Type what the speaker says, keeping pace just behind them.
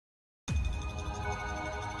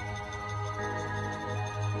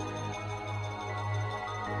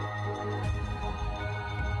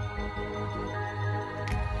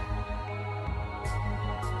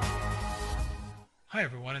Hi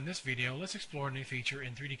everyone, in this video let's explore a new feature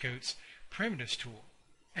in 3D Coat's Primitives tool.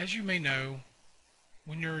 As you may know,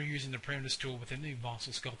 when you're using the Primitives tool within the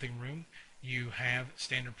Voxel sculpting room, you have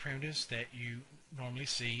standard primitives that you normally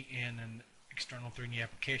see in an external 3D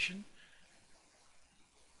application,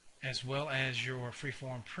 as well as your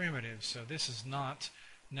Freeform Primitive. So this is not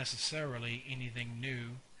necessarily anything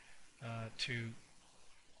new to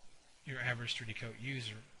your average 3D Coat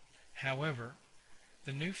user. However,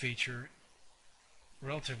 the new feature,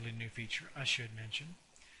 relatively new feature I should mention,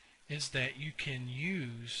 is that you can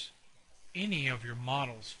use any of your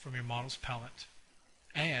models from your models palette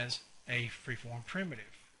as a freeform primitive.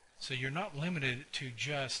 So you're not limited to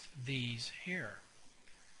just these here.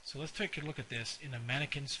 So let's take a look at this in the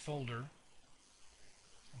mannequins folder.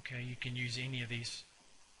 Okay, you can use any of these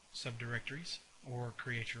subdirectories or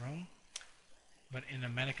create your own. But in the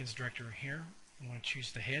mannequins directory here, I'm going to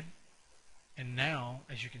choose the head. And now,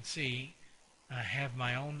 as you can see, I have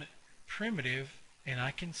my own primitive, and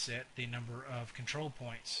I can set the number of control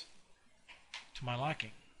points to my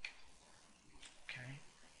liking. Okay.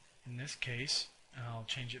 In this case, I'll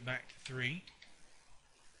change it back to 3.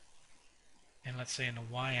 And let's say in the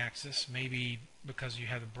y-axis, maybe because you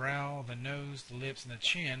have the brow, the nose, the lips, and the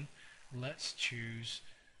chin, let's choose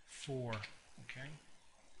 4. Okay.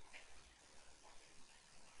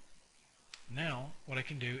 Now, what I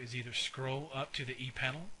can do is either scroll up to the E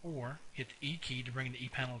panel or hit the E key to bring the E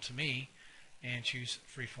panel to me and choose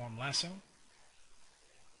Freeform Lasso.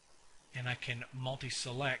 And I can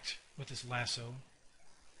multi-select with this lasso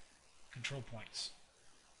control points.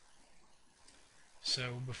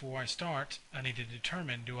 So before I start, I need to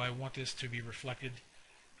determine, do I want this to be reflected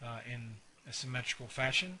in a symmetrical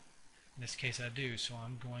fashion? In this case I do, so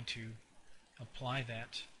I'm going to apply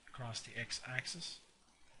that across the x-axis.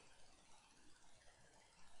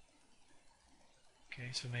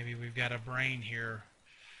 Okay, so maybe we've got a brain here.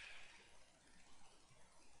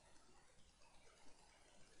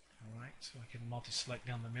 Alright, so I can multi-select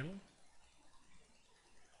down the middle.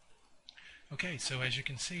 Okay, so as you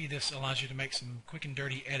can see, this allows you to make some quick and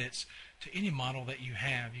dirty edits to any model that you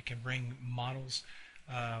have. You can bring models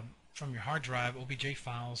from your hard drive, OBJ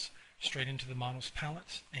files, straight into the models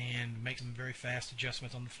palette and make some very fast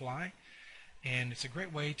adjustments on the fly. And it's a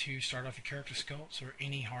great way to start off your character sculpts or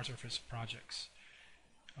any hard surface projects.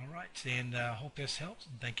 Alright, and I hope this helps,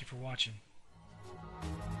 and thank you for watching.